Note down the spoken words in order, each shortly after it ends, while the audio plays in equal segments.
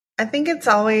I think it's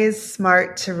always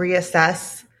smart to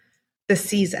reassess the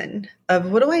season of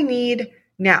what do I need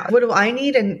now? What do I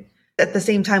need? And at the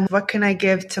same time, what can I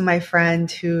give to my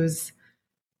friend who's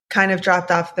kind of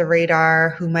dropped off the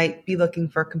radar, who might be looking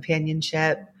for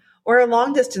companionship, or a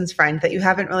long distance friend that you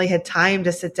haven't really had time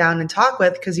to sit down and talk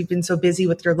with because you've been so busy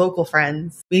with your local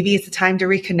friends. Maybe it's a time to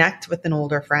reconnect with an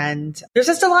older friend. There's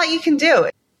just a lot you can do.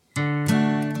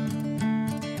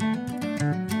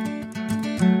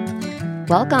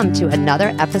 Welcome to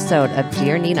another episode of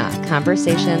Dear Nina,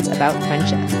 Conversations About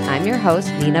Friendship. I'm your host,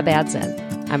 Nina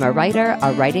Badson. I'm a writer,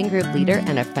 a writing group leader,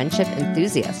 and a friendship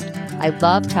enthusiast. I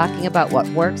love talking about what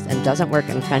works and doesn't work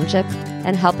in friendship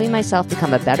and helping myself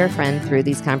become a better friend through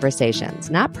these conversations.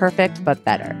 Not perfect, but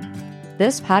better.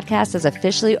 This podcast is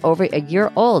officially over a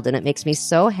year old, and it makes me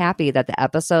so happy that the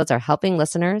episodes are helping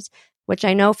listeners, which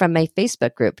I know from my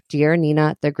Facebook group, Dear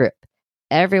Nina, the group.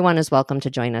 Everyone is welcome to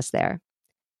join us there.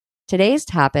 Today's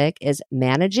topic is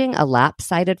managing a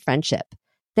lopsided friendship.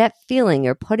 That feeling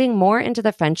you're putting more into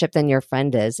the friendship than your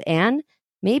friend is, and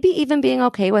maybe even being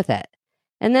okay with it.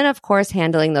 And then, of course,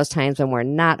 handling those times when we're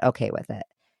not okay with it.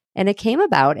 And it came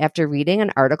about after reading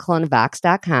an article in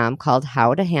Vox.com called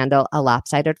How to Handle a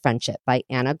Lopsided Friendship by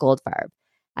Anna Goldfarb.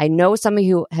 I know some of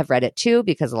you have read it too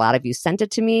because a lot of you sent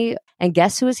it to me. And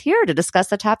guess who is here to discuss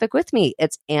the topic with me?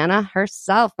 It's Anna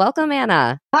herself. Welcome,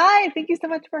 Anna. Hi, thank you so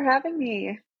much for having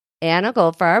me. Anna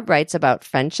Goldfarb writes about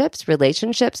friendships,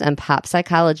 relationships, and pop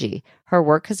psychology. Her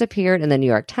work has appeared in the New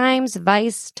York Times,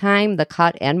 Vice, Time, The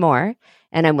Cut, and more.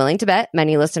 And I'm willing to bet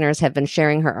many listeners have been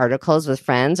sharing her articles with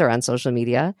friends or on social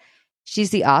media.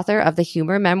 She's the author of the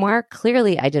humor memoir,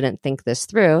 Clearly I Didn't Think This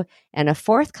Through, and a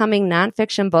forthcoming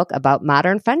nonfiction book about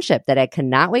modern friendship that I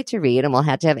cannot wait to read, and we'll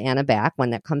have to have Anna back when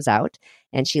that comes out.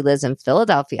 And she lives in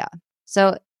Philadelphia.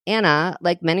 So Anna,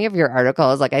 like many of your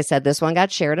articles, like I said, this one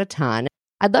got shared a ton.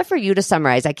 I'd love for you to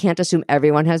summarize. I can't assume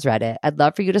everyone has read it. I'd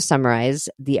love for you to summarize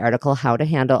the article, How to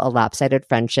Handle a Lopsided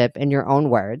Friendship, in your own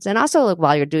words. And also,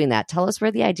 while you're doing that, tell us where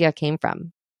the idea came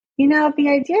from. You know, the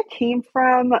idea came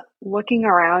from looking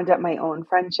around at my own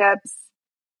friendships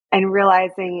and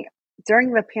realizing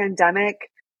during the pandemic,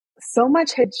 so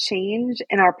much had changed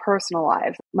in our personal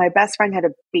lives. My best friend had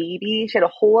a baby. She had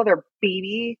a whole other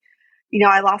baby. You know,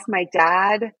 I lost my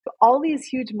dad. All these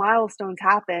huge milestones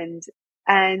happened.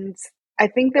 And I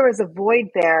think there was a void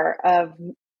there of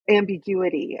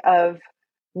ambiguity of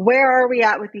where are we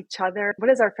at with each other? What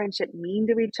does our friendship mean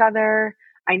to each other?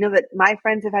 I know that my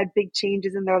friends have had big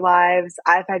changes in their lives.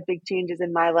 I've had big changes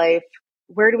in my life.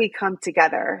 Where do we come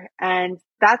together? And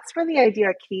that's where the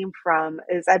idea came from.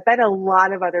 Is I bet a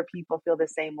lot of other people feel the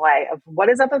same way of what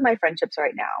is up with my friendships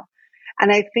right now.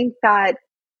 And I think that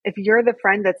if you're the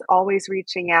friend that's always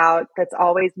reaching out, that's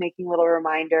always making little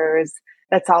reminders,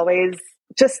 that's always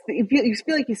just, you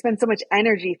feel like you spend so much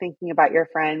energy thinking about your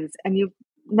friends, and you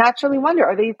naturally wonder,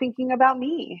 are they thinking about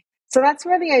me? So that's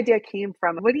where the idea came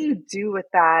from. What do you do with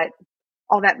that,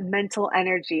 all that mental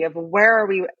energy of where are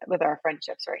we with our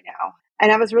friendships right now?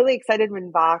 And I was really excited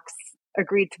when Vox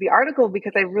agreed to the article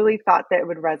because I really thought that it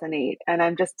would resonate. And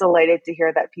I'm just delighted to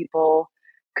hear that people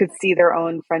could see their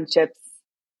own friendships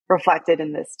reflected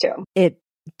in this too. It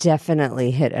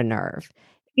definitely hit a nerve.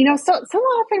 You know, so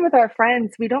often with our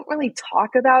friends, we don't really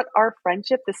talk about our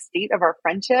friendship, the state of our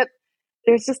friendship.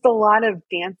 There's just a lot of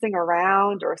dancing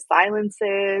around or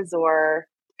silences or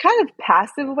kind of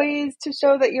passive ways to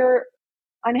show that you're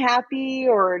unhappy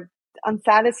or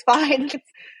unsatisfied.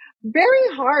 It's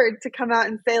very hard to come out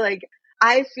and say, like,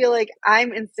 I feel like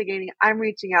I'm instigating, I'm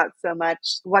reaching out so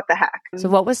much. What the heck? So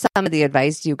what was some of the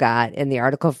advice you got in the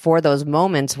article for those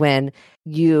moments when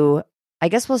you, I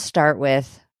guess let's start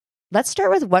with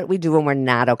what we do when we're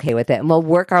not okay with it, and we'll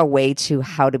work our way to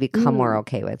how to become more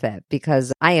okay with it,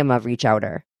 because I am a reach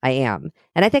outer. I am.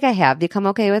 And I think I have become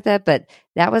okay with it, but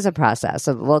that was a process.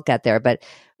 So we'll get there. But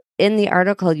in the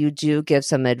article, you do give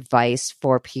some advice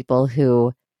for people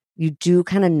who you do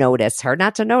kind of notice, hard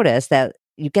not to notice, that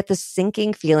you get this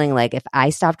sinking feeling like if I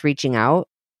stopped reaching out,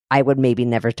 I would maybe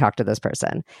never talk to this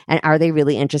person. And are they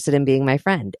really interested in being my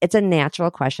friend? It's a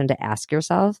natural question to ask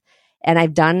yourself. And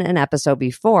I've done an episode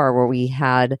before where we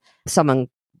had someone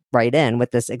write in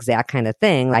with this exact kind of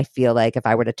thing. I feel like if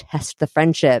I were to test the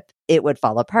friendship, it would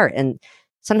fall apart. And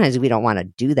sometimes we don't want to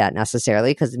do that necessarily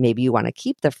because maybe you want to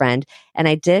keep the friend. And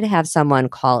I did have someone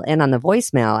call in on the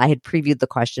voicemail. I had previewed the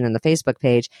question in the Facebook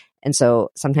page. And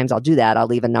so sometimes I'll do that. I'll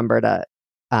leave a number to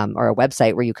or a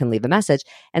website where you can leave a message.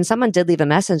 And someone did leave a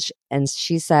message and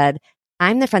she said,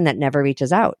 I'm the friend that never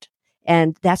reaches out.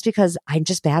 And that's because I'm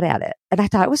just bad at it. And I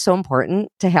thought it was so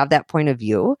important to have that point of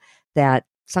view that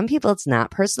some people it's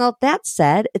not personal. That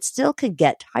said, it still could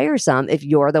get tiresome if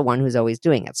you're the one who's always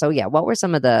doing it. So yeah, what were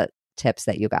some of the tips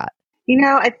that you got?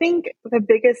 I think the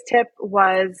biggest tip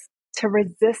was to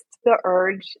resist the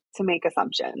urge to make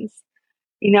assumptions.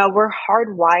 We're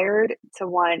hardwired to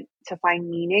want to find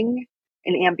meaning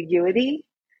in ambiguity.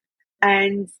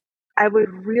 And I would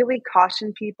really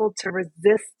caution people to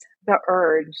resist the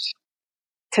urge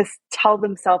to tell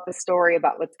themselves a story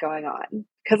about what's going on.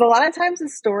 Because a lot of times the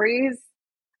stories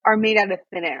are made out of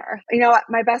thin air.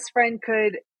 My best friend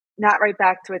could not write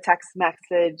back to a text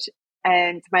message,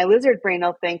 and my lizard brain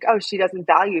will think, oh, she doesn't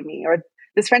value me, or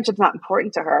this friendship's not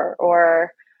important to her,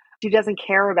 or she doesn't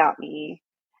care about me.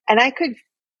 And I could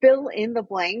fill in the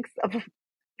blanks of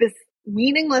this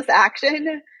meaningless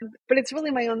action, but it's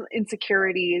really my own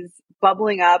insecurities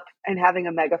bubbling up and having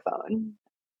a megaphone.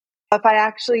 If I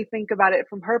actually think about it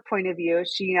from her point of view,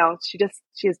 she has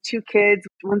 2 kids.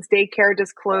 One's daycare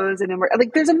just closed, and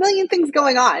like there's a million things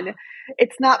going on.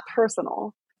 It's not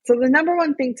personal. So the number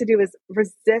one thing to do is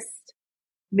resist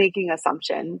making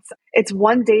assumptions. It's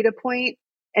one data point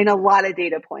and a lot of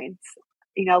data points.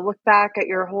 Look back at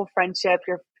your whole friendship.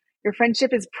 Your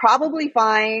friendship is probably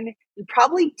fine. You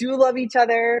probably do love each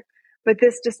other, but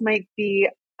this just might be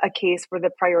a case where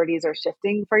the priorities are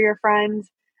shifting for your friend.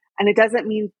 And it doesn't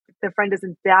mean the friend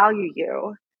doesn't value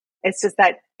you. It's just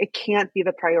that it can't be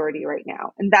the priority right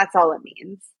now. And that's all it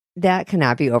means. That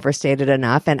cannot be overstated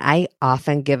enough. And I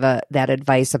often give that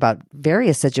advice about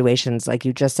various situations, like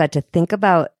you just said, to think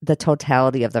about the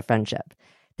totality of the friendship.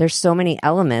 There's so many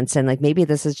elements, and like maybe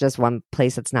this is just one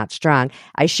place that's not strong.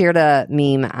 I shared a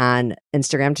meme on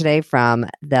Instagram today from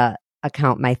the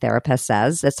account My Therapist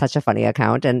Says. It's such a funny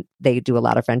account, and they do a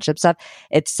lot of friendship stuff.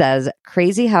 It says,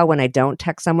 crazy how when I don't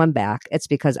text someone back, it's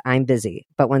because I'm busy.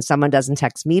 But when someone doesn't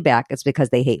text me back, it's because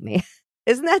they hate me.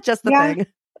 Isn't that just the thing?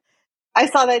 I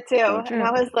saw that too. And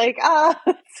I was like,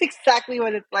 that's exactly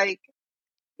what it's like.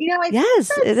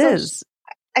 Yes, it is.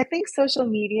 I think social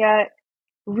media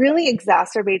really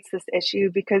exacerbates this issue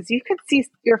because you could see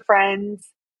your friends,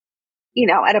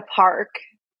 at a park,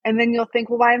 and then you'll think,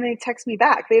 well, why didn't they text me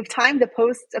back? They have time to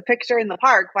post a picture in the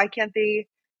park. Why can't they?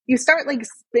 You start like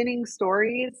spinning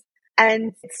stories,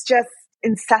 and it's just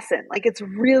incessant. Like it's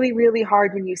really, really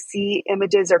hard when you see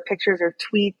images or pictures or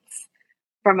tweets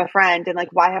from a friend and like,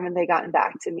 why haven't they gotten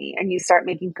back to me? And you start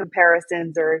making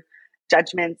comparisons or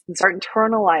judgments and start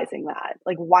internalizing that.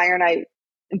 Like, why aren't I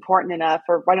important enough,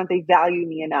 or why don't they value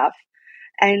me enough?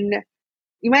 And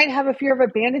you might have a fear of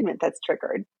abandonment that's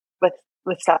triggered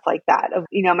with stuff like that. Of,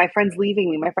 my friend's leaving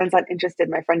me, my friend's not interested,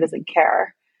 my friend doesn't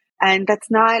care. And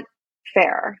that's not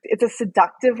fair. It's a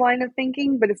seductive line of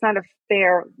thinking, but it's not a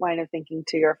fair line of thinking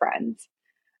to your friends.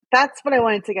 That's what I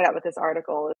wanted to get at with this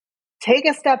article. Take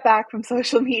a step back from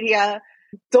social media.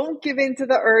 Don't give in to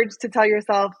the urge to tell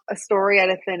yourself a story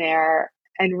out of thin air,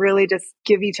 and really just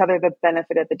give each other the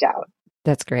benefit of the doubt.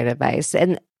 That's great advice.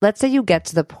 And let's say you get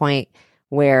to the point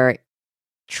where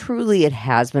truly it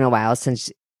has been a while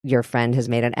since your friend has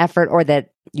made an effort, or that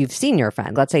you've seen your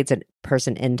friend. Let's say it's a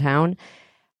person in town.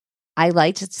 I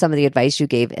liked some of the advice you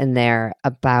gave in there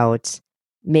about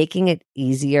making it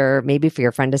easier maybe for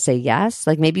your friend to say yes.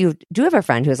 Like maybe you do have a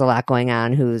friend who has a lot going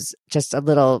on, who's just a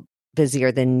little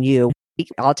busier than you. We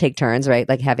all take turns, right?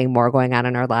 Like having more going on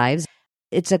in our lives.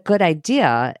 It's a good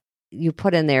idea. You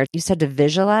put in there, you said to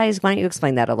visualize. Why don't you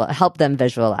explain that a little? Help them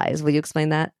visualize. Will you explain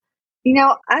that?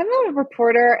 I'm a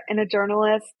reporter and a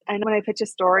journalist, and when I pitch a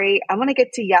story, I want to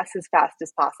get to yes as fast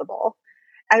as possible.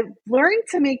 I've learned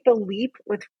to make the leap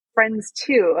with friends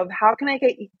too, of how can I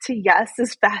get to yes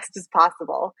as fast as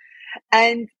possible?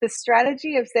 And the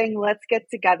strategy of saying, let's get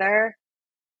together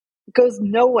goes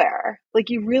nowhere. Like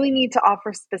you really need to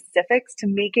offer specifics to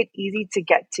make it easy to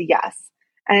get to yes.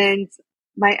 And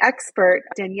my expert,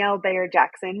 Danielle Bayer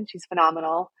Jackson, she's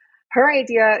phenomenal. Her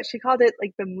idea, she called it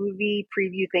like the movie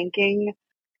preview thinking.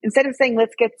 Instead of saying,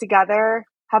 let's get together,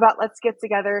 how about let's get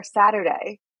together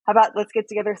Saturday? How about let's get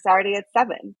together Saturday at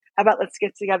 7? How about let's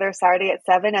get together Saturday at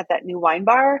 7 at that new wine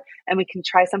bar, and we can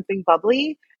try something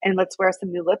bubbly, and let's wear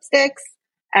some new lipsticks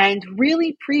and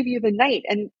really preview the night.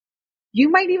 And you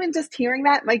might even just hearing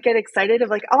that might get excited of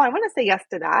like, oh, I want to say yes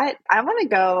to that. I want to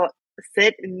go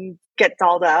sit and get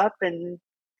dolled up. And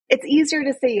it's easier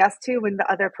to say yes to when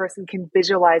the other person can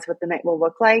visualize what the night will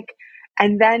look like.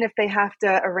 And then if they have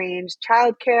to arrange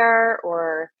childcare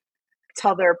or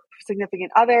tell their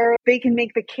significant other, they can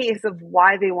make the case of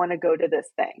why they want to go to this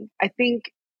thing. I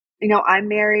think, I'm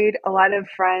married. A lot of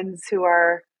friends who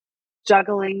are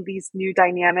juggling these new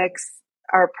dynamics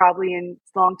are probably in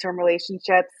long-term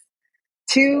relationships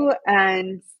too.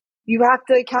 And you have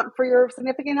to account for your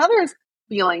significant other's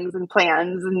feelings and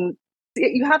plans. And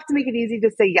You have to make it easy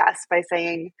to say yes by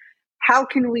saying, how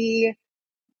can we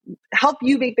help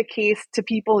you make the case to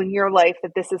people in your life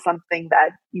that this is something that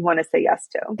you want to say yes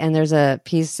to? And there's a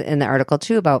piece in the article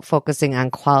too about focusing on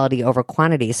quality over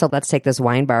quantity. So let's take this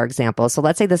wine bar example. So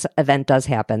let's say this event does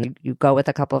happen. You go with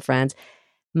a couple of friends.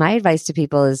 My advice to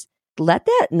people is let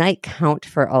that night count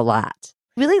for a lot.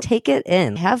 Really take it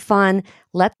in, have fun,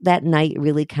 let that night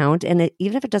really count. And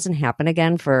even if it doesn't happen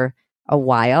again for a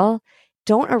while,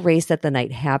 don't erase that the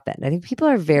night happened. I think people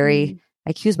are I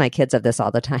accuse my kids of this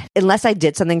all the time. Unless I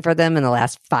did something for them in the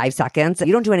last 5 seconds,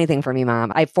 you don't do anything for me,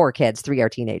 Mom. I have 4 kids, 3 are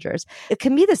teenagers. It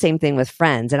can be the same thing with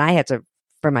friends. And I had to,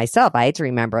 for myself, I had to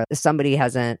remember if somebody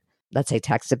hasn't, let's say,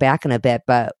 texted back in a bit,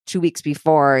 but 2 weeks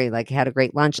before, like had a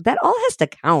great lunch, that all has to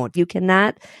count. You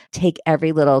cannot take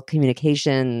every little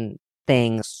communication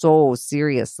thing so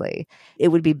seriously. It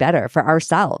would be better for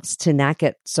ourselves to not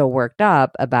get so worked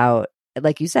up about,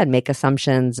 like you said, make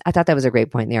assumptions. I thought that was a great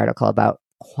point in the article about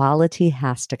quality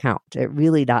has to count. It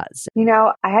really does.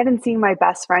 I hadn't seen my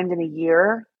best friend in a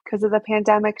year because of the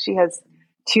pandemic. She has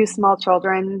 2 small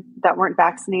children that weren't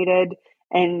vaccinated,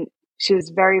 and she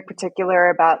was very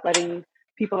particular about letting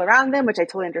people around them, which I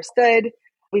totally understood.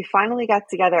 We finally got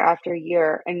together after a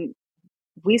year, and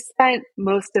we spent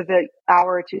most of the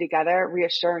hour or two together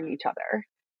reassuring each other.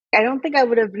 I don't think I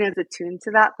would have been as attuned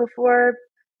to that before,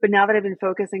 but now that I've been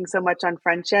focusing so much on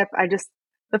friendship,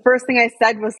 the first thing I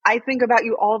said was, I think about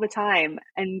you all the time,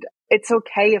 and it's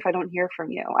okay if I don't hear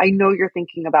from you. I know you're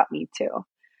thinking about me too.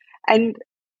 And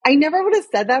I never would have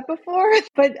said that before,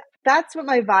 but that's what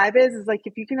my vibe is like,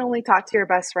 if you can only talk to your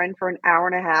best friend for an hour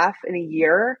and a half in a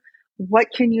year, what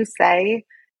can you say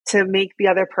to make the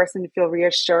other person feel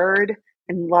reassured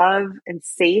and loved and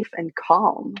safe and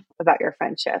calm about your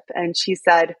friendship? And she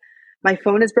said, my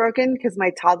phone is broken because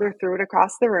my toddler threw it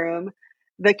across the room.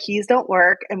 The keys don't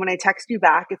work. And when I text you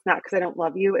back, it's not because I don't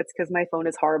love you. It's because my phone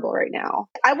is horrible right now.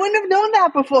 I wouldn't have known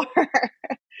that before.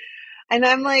 And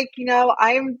I'm like,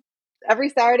 every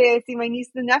Saturday I see my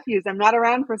nieces and nephews. I'm not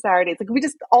around for Saturdays. Like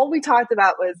all we talked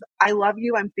about was, I love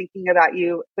you. I'm thinking about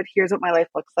you, but here's what my life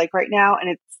looks like right now.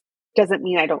 And it doesn't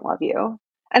mean I don't love you.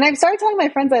 And I've started telling my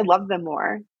friends I love them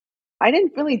more. I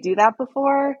didn't really do that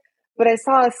before, but I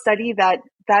saw a study that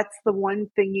that's the one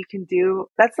thing you can do.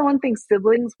 That's the one thing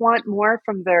siblings want more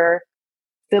from their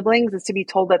siblings, is to be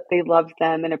told that they love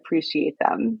them and appreciate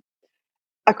them.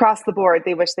 Across the board,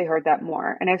 they wish they heard that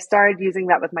more. And I've started using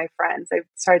that with my friends. I've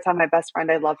started telling my best friend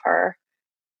I love her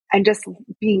and just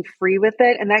being free with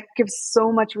it. And that gives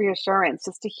so much reassurance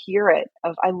just to hear it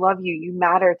of, I love you. You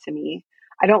matter to me.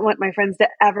 I don't want my friends to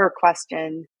ever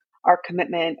question our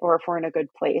commitment or if we're in a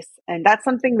good place. And that's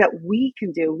something that we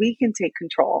can do. We can take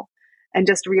control and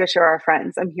just reassure our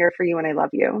friends, I'm here for you and I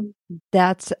love you.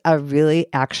 That's a really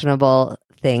actionable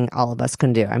thing all of us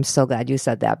can do. I'm so glad you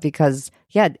said that because,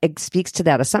 it speaks to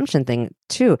that assumption thing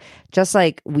too. Just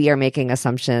like we are making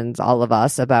assumptions, all of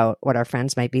us, about what our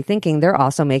friends might be thinking, they're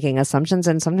also making assumptions.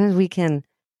 And sometimes we can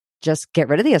just get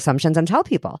rid of the assumptions and tell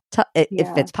people.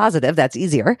 If it's positive, that's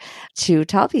easier to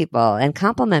tell people and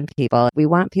compliment people. We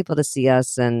want people to see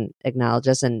us and acknowledge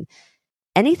us, and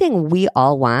anything we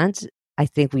all want, I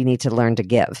think we need to learn to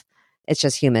give. It's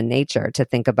just human nature to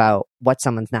think about what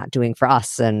someone's not doing for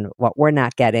us and what we're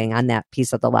not getting on that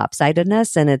piece of the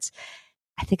lopsidedness. And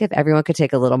I think if everyone could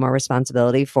take a little more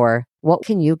responsibility for what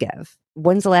can you give?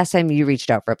 When's the last time you reached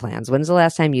out for plans? When's the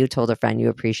last time you told a friend you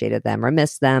appreciated them or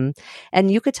missed them? And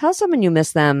you could tell someone you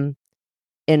miss them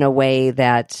in a way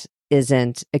that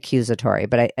isn't accusatory,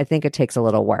 but I think it takes a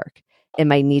little work. It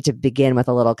might need to begin with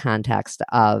a little context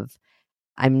of,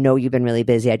 I know you've been really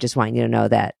busy. I just want you to know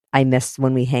that I miss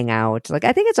when we hang out. Like,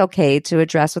 I think it's okay to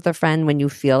address with a friend when you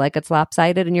feel like it's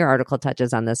lopsided, and your article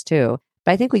touches on this too.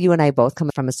 But I think you and I both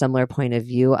come from a similar point of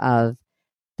view of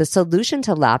the solution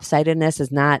to lopsidedness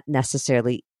is not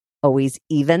necessarily always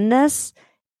evenness.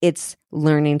 It's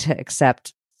learning to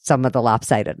accept some of the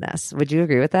lopsidedness. Would you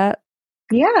agree with that?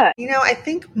 Yeah. I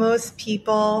think most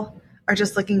people are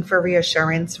just looking for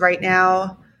reassurance right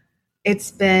now.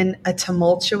 It's been a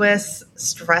tumultuous,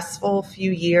 stressful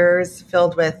few years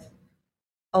filled with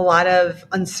a lot of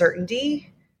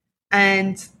uncertainty.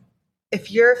 And if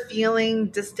you're feeling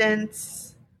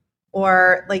distance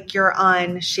or like you're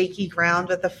on shaky ground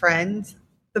with a friend,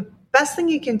 the best thing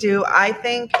you can do, I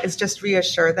think, is just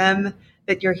reassure them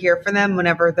that you're here for them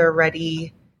whenever they're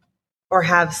ready or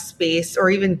have space or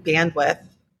even bandwidth.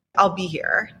 I'll be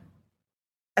here.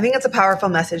 I think it's a powerful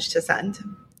message to send.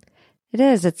 It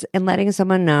is. It's in letting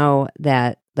someone know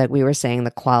that, like we were saying,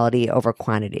 the quality over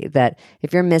quantity, that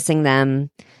if you're missing them,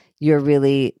 you're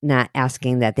really not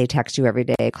asking that they text you every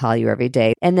day, call you every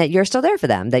day, and that you're still there for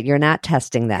them, that you're not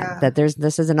testing them, that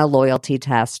this isn't a loyalty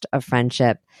test of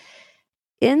friendship.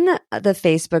 In the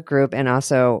Facebook group and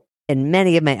also in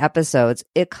many of my episodes,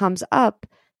 it comes up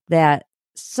that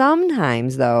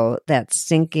sometimes, though, that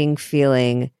sinking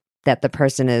feeling that the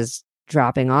person is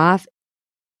dropping off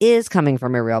is coming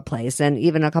from a real place. And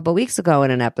even a couple of weeks ago in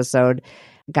an episode,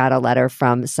 got a letter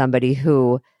from somebody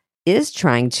who is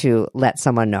trying to let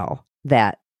someone know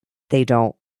that they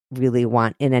don't really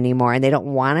want in anymore and they don't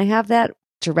want to have that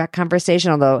direct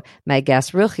conversation. Although my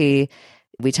guest, Ruchi,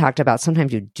 we talked about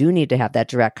sometimes you do need to have that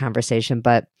direct conversation,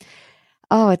 but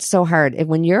oh, it's so hard. And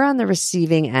when you're on the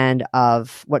receiving end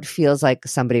of what feels like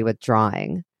somebody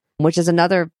withdrawing, which is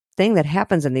another thing that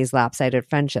happens in these lopsided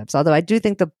friendships. Although I do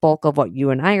think the bulk of what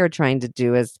you and I are trying to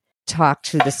do is talk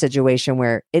to the situation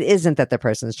where it isn't that the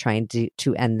person's trying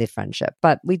to end the friendship.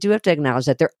 But we do have to acknowledge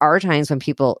that there are times when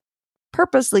people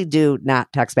purposely do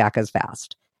not text back as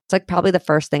fast. It's like probably the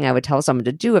first thing I would tell someone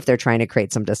to do if they're trying to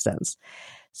create some distance.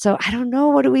 So I don't know.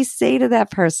 What do we say to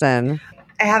that person?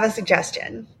 I have a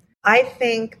suggestion. I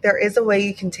think there is a way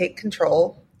you can take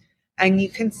control and you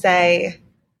can say,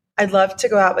 I'd love to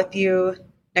go out with you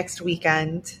next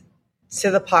weekend to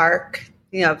the park.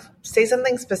 Say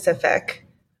something specific.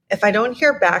 If I don't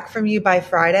hear back from you by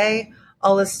Friday,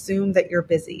 I'll assume that you're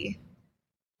busy.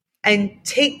 And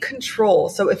take control.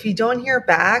 So if you don't hear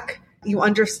back, you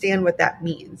understand what that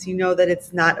means. You know that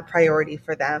it's not a priority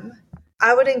for them.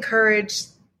 I would encourage,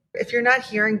 if you're not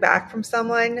hearing back from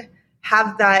someone,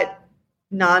 have that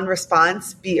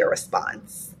non-response be a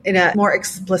response in a more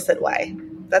explicit way.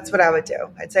 That's what I would do.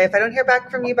 I'd say, if I don't hear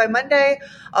back from you by Monday,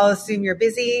 I'll assume you're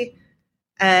busy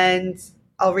and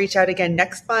I'll reach out again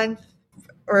next month,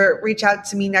 or reach out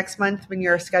to me next month when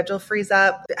your schedule frees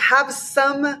up. Have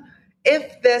some,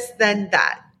 if this, then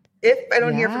that. If I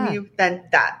don't hear from you, then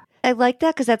that. I like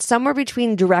that because that's somewhere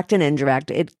between direct and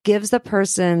indirect. It gives the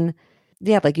person,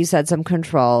 like you said, some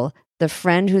control. The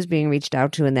friend who's being reached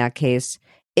out to in that case,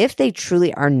 if they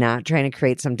truly are not trying to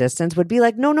create some distance, would be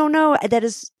like, no, that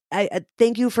is, I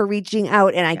thank you for reaching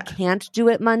out and I can't do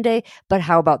it Monday, but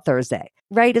how about Thursday?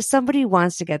 Right? If somebody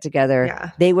wants to get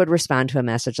together, they would respond to a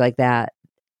message like that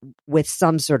with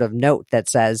some sort of note that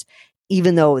says,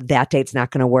 even though that date's not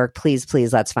going to work, please,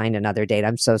 let's find another date.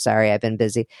 I'm so sorry, I've been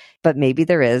busy. But maybe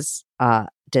there is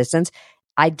distance.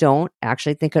 I don't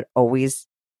actually think it always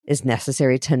is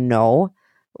necessary to know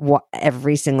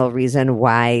every single reason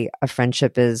why a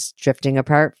friendship is drifting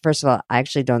apart. First of all, I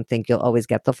actually don't think you'll always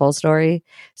get the full story.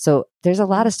 So there's a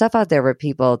lot of stuff out there where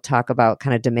people talk about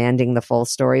kind of demanding the full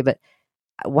story. But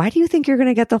why do you think you're going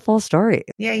to get the full story?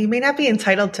 Yeah, you may not be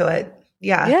entitled to it.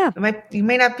 Yeah. You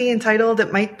may not be entitled.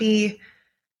 It might be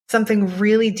something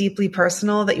really deeply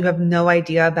personal that you have no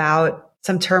idea about,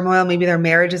 some turmoil. Maybe their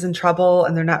marriage is in trouble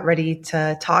and they're not ready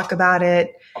to talk about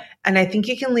it. And I think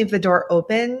you can leave the door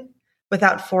open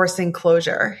without forcing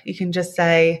closure. You can just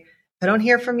say, if I don't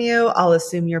hear from you, I'll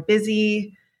assume you're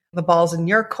busy. The ball's in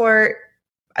your court.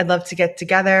 I'd love to get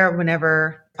together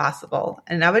whenever possible.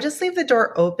 And I would just leave the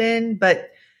door open, but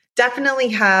definitely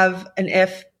have an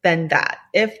if, then that.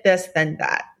 If this, then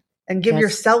that. And give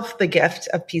yourself the gift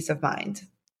of peace of mind.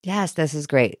 Yes, this is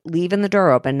great. Leaving the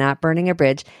door open, not burning a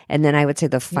bridge. And then I would say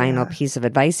the final piece of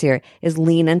advice here is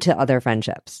lean into other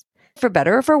friendships. For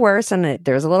better or for worse, and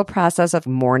there's a little process of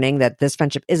mourning that this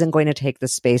friendship isn't going to take the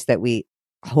space that we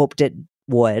hoped it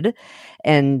would.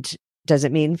 And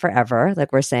doesn't mean forever,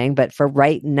 like we're saying, but for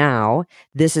right now,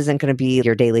 this isn't going to be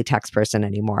your daily text person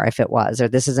anymore if it was, or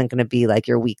this isn't going to be like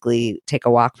your weekly take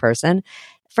a walk person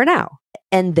for now.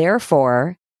 And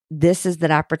therefore, this is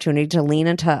that opportunity to lean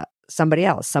into somebody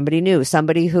else, somebody new,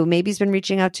 somebody who maybe has been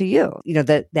reaching out to you.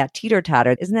 That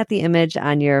teeter-totter, isn't that the image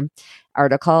on your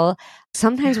article?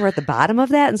 Sometimes we're at the bottom of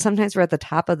that and sometimes we're at the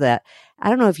top of that. I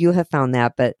don't know if you have found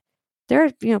that, but there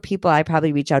are, people I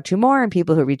probably reach out to more and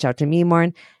people who reach out to me more.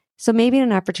 And so maybe in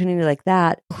an opportunity like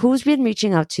that, who's been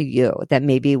reaching out to you that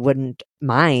maybe wouldn't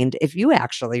mind if you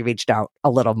actually reached out a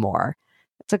little more?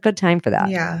 It's a good time for that.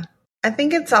 Yeah. I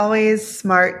think it's always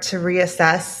smart to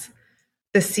reassess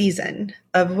the season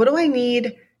of what do I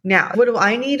need now? What do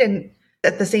I need? And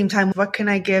at the same time, what can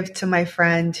I give to my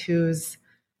friend who's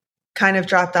kind of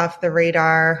dropped off the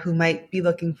radar, who might be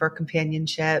looking for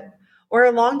companionship, or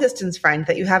a long distance friend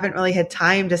that you haven't really had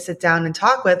time to sit down and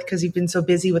talk with because you've been so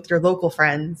busy with your local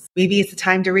friends. Maybe it's a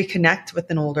time to reconnect with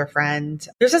an older friend.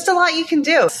 There's just a lot you can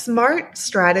do. Smart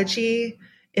strategy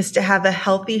is to have a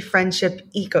healthy friendship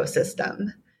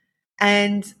ecosystem.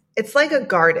 And it's like a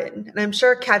garden. And I'm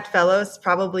sure Kat Fellows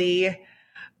probably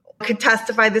could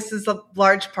testify this is a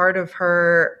large part of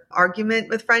her argument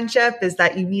with friendship is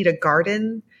that you need a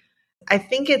garden. I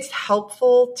think it's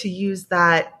helpful to use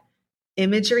that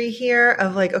imagery here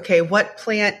of like, okay, what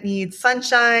plant needs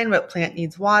sunshine? What plant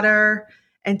needs water?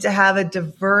 And to have a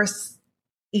diverse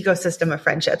ecosystem of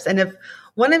friendships. And if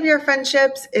one of your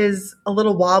friendships is a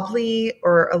little wobbly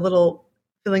or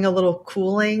feeling a little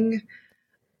cooling,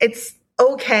 it's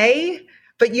okay,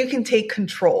 but you can take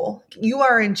control. You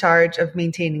are in charge of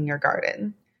maintaining your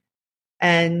garden.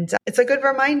 And it's a good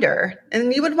reminder.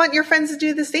 And you would want your friends to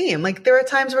do the same. Like there are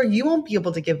times where you won't be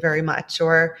able to give very much,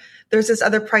 or there's this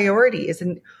other priorities.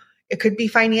 And it could be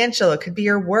financial. It could be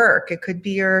your work. It could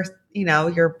be your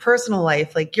personal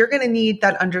life. Like you're going to need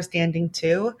that understanding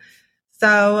too.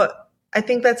 So I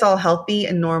think that's all healthy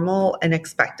and normal and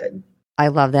expected. I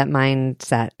love that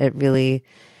mindset. It really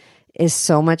is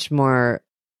so much more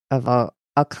of a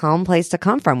calm place to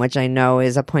come from, which I know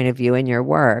is a point of view in your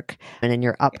work and in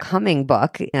your upcoming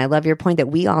book. And I love your point that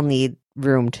we all need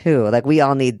room too. Like we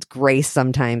all need grace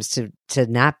sometimes to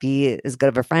not be as good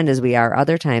of a friend as we are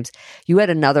other times. You had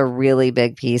another really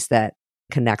big piece that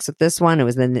connects with this one. It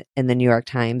was in the New York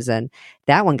Times, and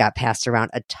that one got passed around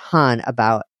a ton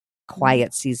about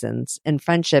quiet seasons in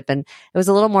friendship. And it was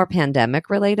a little more pandemic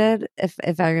related,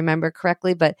 if I remember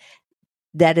correctly, but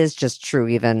that is just true,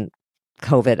 even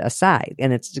COVID aside.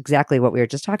 And it's exactly what we were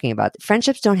just talking about.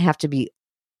 Friendships don't have to be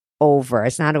over.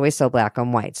 It's not always so black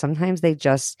and white. Sometimes they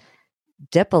just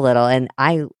dip a little. And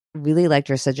I really liked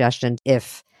your suggestion.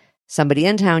 If somebody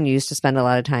in town you used to spend a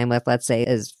lot of time with, let's say,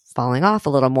 is falling off a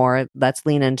little more, let's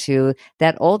lean into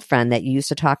that old friend that you used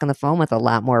to talk on the phone with a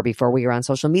lot more before we were on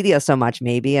social media so much,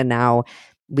 maybe. And now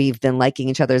we've been liking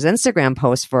each other's Instagram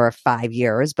posts for 5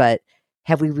 years, but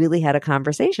have we really had a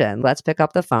conversation? Let's pick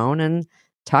up the phone and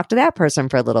talk to that person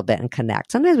for a little bit and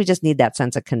connect. Sometimes we just need that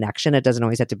sense of connection. It doesn't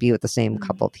always have to be with the same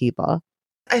couple people.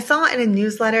 I saw in a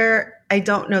newsletter, I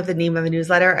don't know the name of the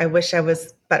newsletter. I wish I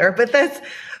was better, but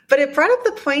it brought up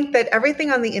the point that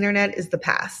everything on the internet is the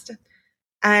past.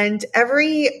 And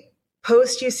every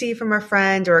post you see from a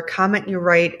friend or a comment you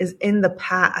write is in the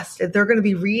past. They're going to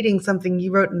be reading something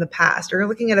you wrote in the past, or you're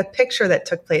looking at a picture that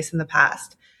took place in the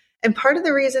past. And part of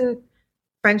the reason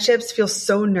friendships feel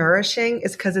so nourishing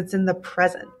is because it's in the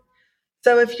present.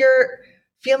 So if you're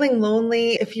feeling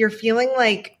lonely, if you're feeling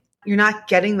like you're not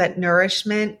getting that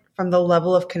nourishment from the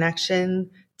level of connection,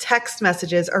 text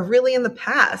messages are really in the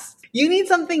past. You need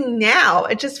something now.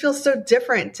 It just feels so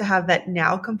different to have that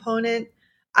now component.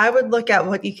 I would look at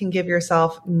what you can give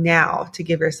yourself now to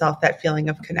give yourself that feeling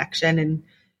of connection. And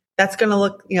that's going to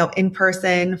look, in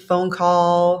person, phone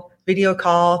call, video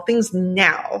call, things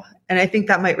now. And I think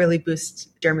that might really boost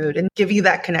your mood and give you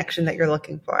that connection that you're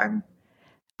looking for.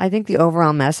 I think the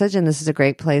overall message, and this is a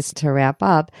great place to wrap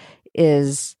up,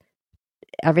 is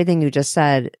everything you just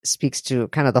said speaks to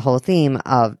kind of the whole theme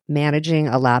of managing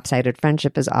a lopsided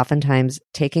friendship is oftentimes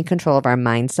taking control of our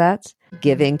mindsets,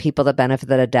 giving people the benefit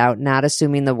of the doubt, not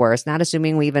assuming the worst, not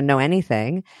assuming we even know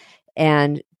anything,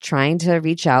 and trying to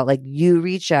reach out. Like you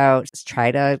reach out,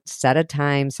 try to set a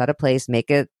time, set a place, make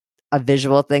it a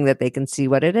visual thing that they can see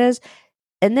what it is.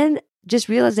 And then just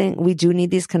realizing we do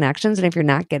need these connections. And if you're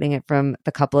not getting it from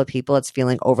the couple of people it's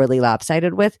feeling overly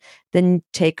lopsided with, then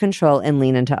take control and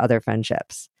lean into other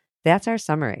friendships. That's our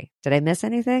summary. Did I miss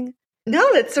anything?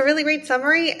 No, that's a really great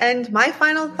summary. And my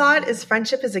final thought is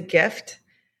friendship is a gift.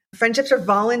 Friendships are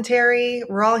voluntary.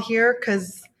 We're all here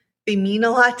because they mean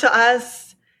a lot to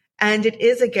us. And it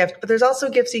is a gift, but there's also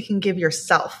gifts you can give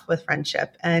yourself with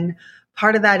friendship. And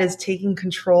part of that is taking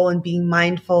control and being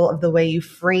mindful of the way you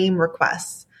frame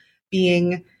requests,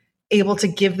 being able to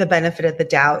give the benefit of the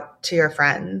doubt to your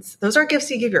friends. Those are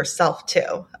gifts you give yourself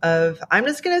too, of I'm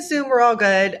just going to assume we're all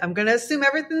good. I'm going to assume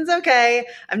everything's okay.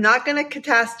 I'm not going to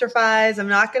catastrophize. I'm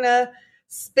not going to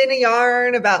spin a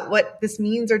yarn about what this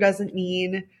means or doesn't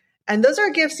mean. And those are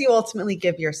gifts you ultimately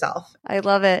give yourself. I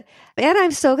love it. And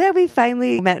I'm so glad we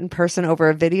finally met in person over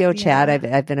a video chat.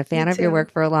 I've been a fan of your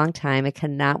work for a long time. I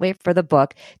cannot wait for the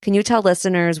book. Can you tell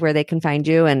listeners where they can find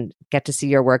you and get to see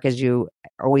your work as you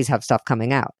always have stuff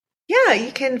coming out? Yeah,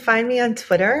 you can find me on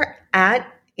Twitter at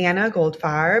Anna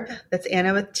Goldfarb. That's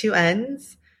Anna with 2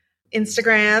 N's.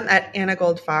 Instagram at Anna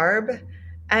Goldfarb.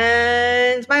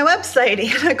 And my website,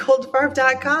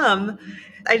 annagoldfarb.com.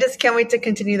 I just can't wait to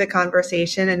continue the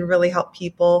conversation and really help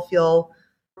people feel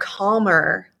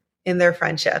calmer in their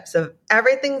friendships of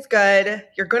everything's good.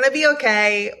 You're going to be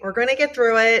okay. We're going to get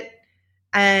through it.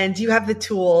 And you have the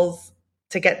tools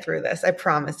to get through this. I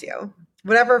promise you.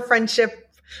 Whatever friendship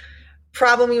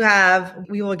problem you have,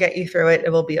 we will get you through it. It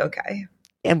will be okay.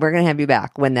 And we're going to have you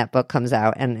back when that book comes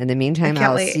out. And in the meantime,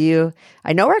 I'll see you.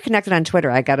 I know we're connected on Twitter.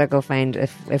 I got to go find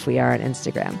if we are on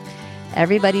Instagram.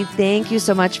 Everybody, thank you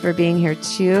so much for being here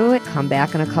too. Come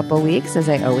back in a couple weeks. As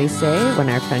I always say, when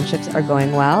our friendships are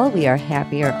going well, we are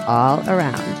happier all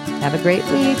around. Have a great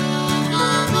week.